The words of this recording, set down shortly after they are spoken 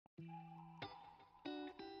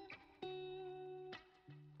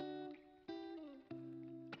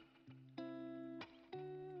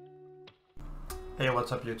Hey,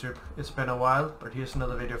 what's up YouTube? It's been a while, but here's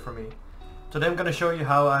another video from me. Today I'm gonna show you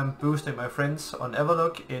how I'm boosting my friends on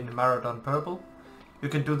Everlook in Maraudon Purple. You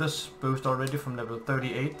can do this boost already from level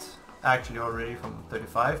 38, actually already from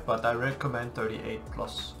 35, but I recommend 38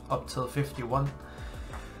 plus up till 51.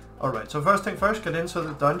 Alright, so first thing first, get into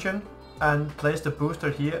the dungeon and place the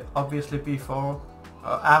booster here, obviously before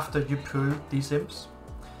after you pull these imps.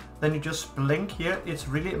 Then you just blink here. It's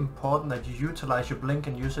really important that you utilize your blink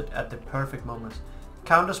and use it at the perfect moment.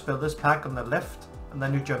 Counterspell this pack on the left and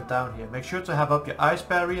then you jump down here. Make sure to have up your ice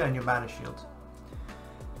barrier and your mana shield.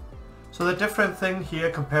 So the different thing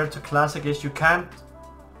here compared to classic is you can't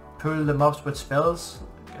pull the mobs with spells.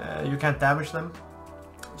 You can't damage them.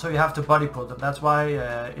 So you have to body pull them. That's why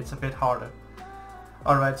it's a bit harder.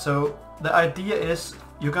 Alright, so the idea is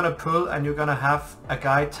you're gonna pull and you're gonna have a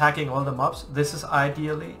guy tagging all the mobs. This is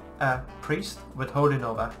ideally a priest with Holy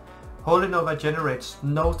Nova. Holy Nova generates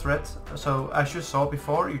no threat, so as you saw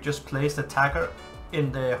before, you just place the tagger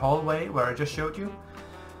in the hallway where I just showed you.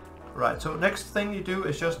 Right, so next thing you do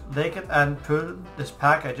is just take it and pull this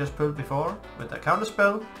pack I just pulled before with a counter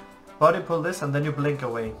spell, body pull this and then you blink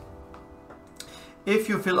away. If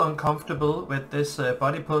you feel uncomfortable with this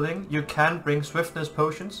body pulling, you can bring swiftness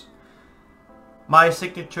potions. My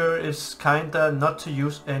signature is kinda not to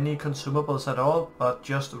use any consumables at all, but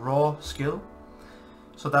just raw skill.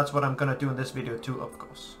 So that's what I'm gonna do in this video too, of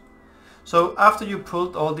course. So after you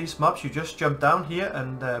pulled all these mobs, you just jump down here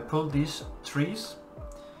and pull these trees.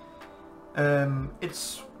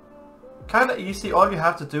 It's kinda easy. All you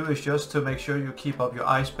have to do is just to make sure you keep up your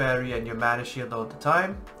ice barrier and your mana shield all the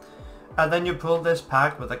time. And then you pull this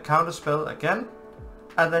pack with a counter spell again,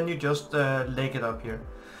 and then you just leg it up here.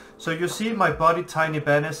 So you see my buddy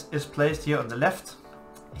Tinybenis is placed here on the left.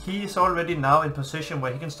 He is already now in position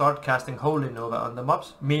where he can start casting Holy Nova on the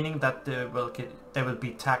mobs, meaning that they will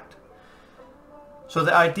be tagged. So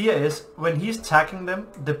the idea is when he's tagging them,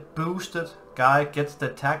 the boosted guy gets the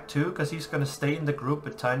tag too, because he's going to stay in the group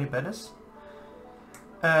with Tinybenis.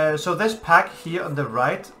 So this pack here on the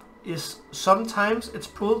right is sometimes it's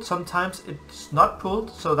pulled, sometimes it's not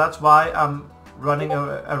pulled, so that's why I'm running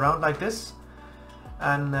around like this.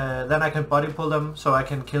 And then I can body pull them so I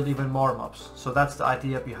can kill even more mobs. So that's the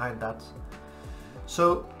idea behind that.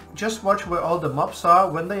 So just watch where all the mobs are.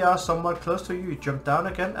 When they are somewhat close to you, you jump down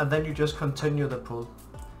again and then you just continue the pull.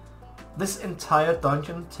 This entire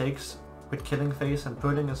dungeon takes, with killing phase and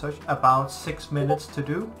pulling and such, about 6 minutes to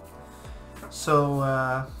do.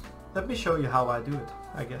 So let me show you how I do it,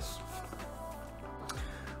 I guess.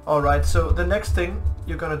 Alright, so the next thing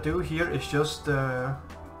you're gonna do here is just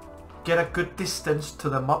get a good distance to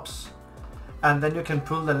the mobs, and then you can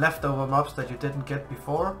pull the leftover mobs that you didn't get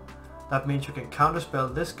before. That means you can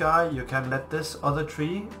counterspell this guy, you can let this other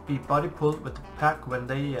tree be body pulled with the pack when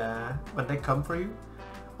they come for you,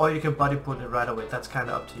 or you can body pull it right away. That's kind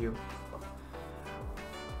of up to you.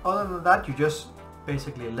 Other than that, you just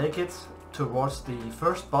basically leg it towards the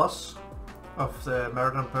first boss of the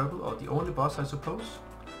Maraudon Purple, or the only boss I suppose.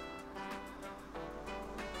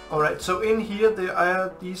 Alright, so in here there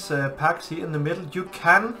are these packs here in the middle. You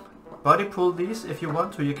can body pull these if you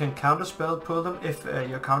want to. You can counterspell pull them if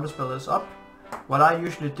your counterspell is up. What I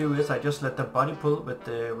usually do is I just let them body pull with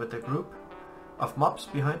the group of mobs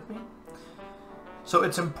behind me. So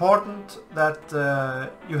it's important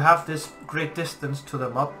that you have this great distance to the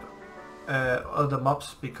mob or the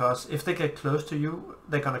mobs, because if they get close to you,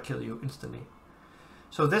 they're gonna kill you instantly.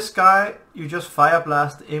 So this guy, you just fire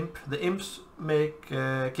blast the imp. The imps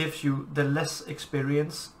gives you the less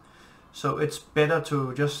experience, so it's better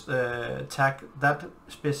to just tag that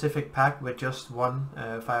specific pack with just one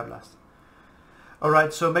fire blast.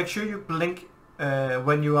 Alright, so make sure you blink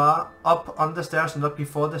when you are up on the stairs and not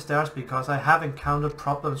before the stairs, because I have encountered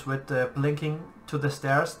problems with blinking to the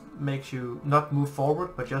stairs. Makes you not move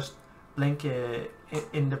forward but just blink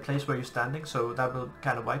in the place where you're standing, so that will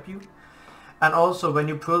kind of wipe you. And also when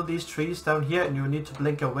you pull these trees down here and you need to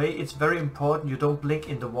blink away, it's very important you don't blink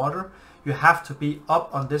in the water. You have to be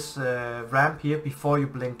up on this ramp here before you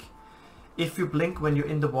blink. If you blink when you're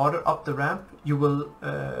in the water up the ramp, you will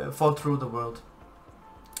fall through the world.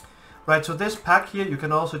 Right, so this pack here you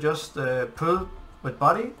can also just pull with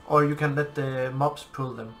body, or you can let the mobs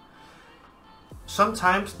pull them.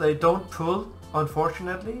 Sometimes they don't pull,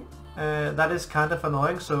 unfortunately. That is kind of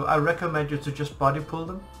annoying, so I recommend you to just body pull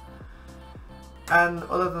them. And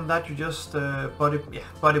other than that, you just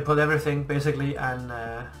body pull everything basically and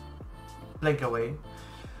blink away.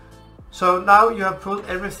 So now you have pulled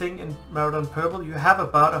everything in Maraudon Purple. You have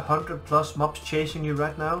about 100 plus mobs chasing you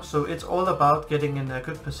right now, so it's all about getting in a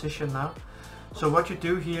good position now. So what you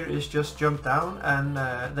do here is just jump down and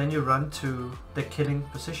then you run to the killing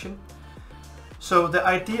position. So the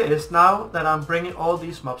idea is now that I'm bringing all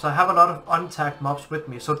these mobs, I have a lot of untagged mobs with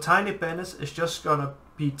me. So Tinybenis is just gonna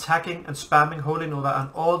be tagging and spamming Holy Nova on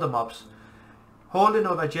all the mobs. Holy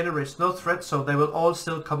Nova generates no threat, so they will all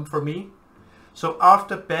still come for me. So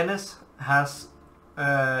after Benis has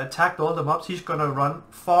tagged all the mobs, he's gonna run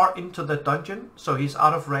far into the dungeon, so he's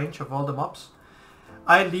out of range of all the mobs.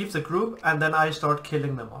 I leave the group and then I start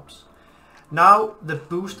killing the mobs. Now the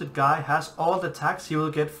boosted guy has all the tags, he will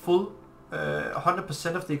get full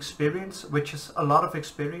 100% of the experience, which is a lot of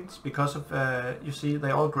experience because of, you see,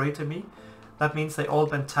 they all gray to me. That means they all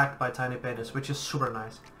been tagged by Tinybenis, which is super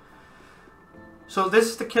nice. So this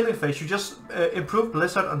is the killing phase. You just improve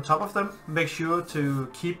Blizzard on top of them. Make sure to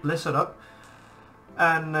keep Blizzard up.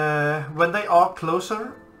 And when they are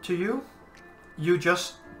closer to you, you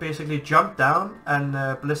just basically jump down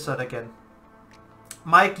and Blizzard again.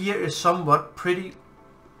 My gear is somewhat pretty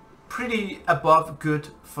above good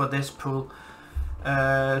for this pool.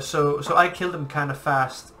 So I kill them kind of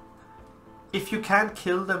fast. If you can't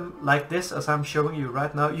kill them like this, as I'm showing you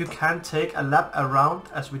right now, you can take a lap around,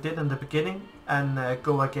 as we did in the beginning, and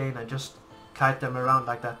go again and just kite them around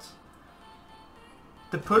like that.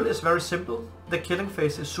 The pull is very simple. The killing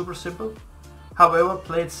phase is super simple. However,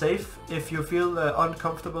 play it safe. If you feel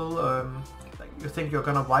uncomfortable, like you think you're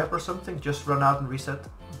gonna wipe or something, just run out and reset.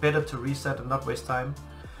 Better to reset and not waste time.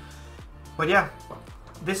 But yeah,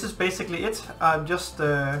 this is basically it. I'm just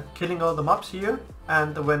killing all the mobs here,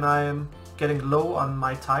 and when I'm getting low on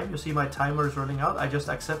my time, you see my timer is running out, I just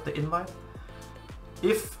accept the invite.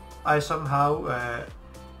 If I somehow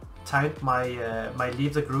timed my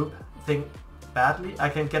leave the group thing badly, I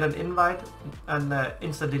can get an invite and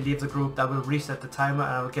instantly leave the group. That will reset the timer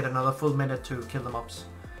and I will get another full minute to kill the mobs.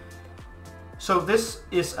 So this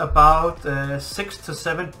is about 6 to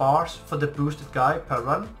 7 bars for the boosted guy per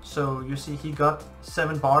run. So you see he got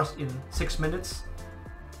 7 bars in 6 minutes,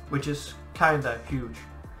 which is kinda huge.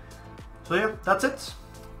 So yeah, that's it.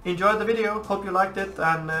 Enjoy the video, hope you liked it,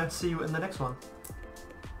 and see you in the next one.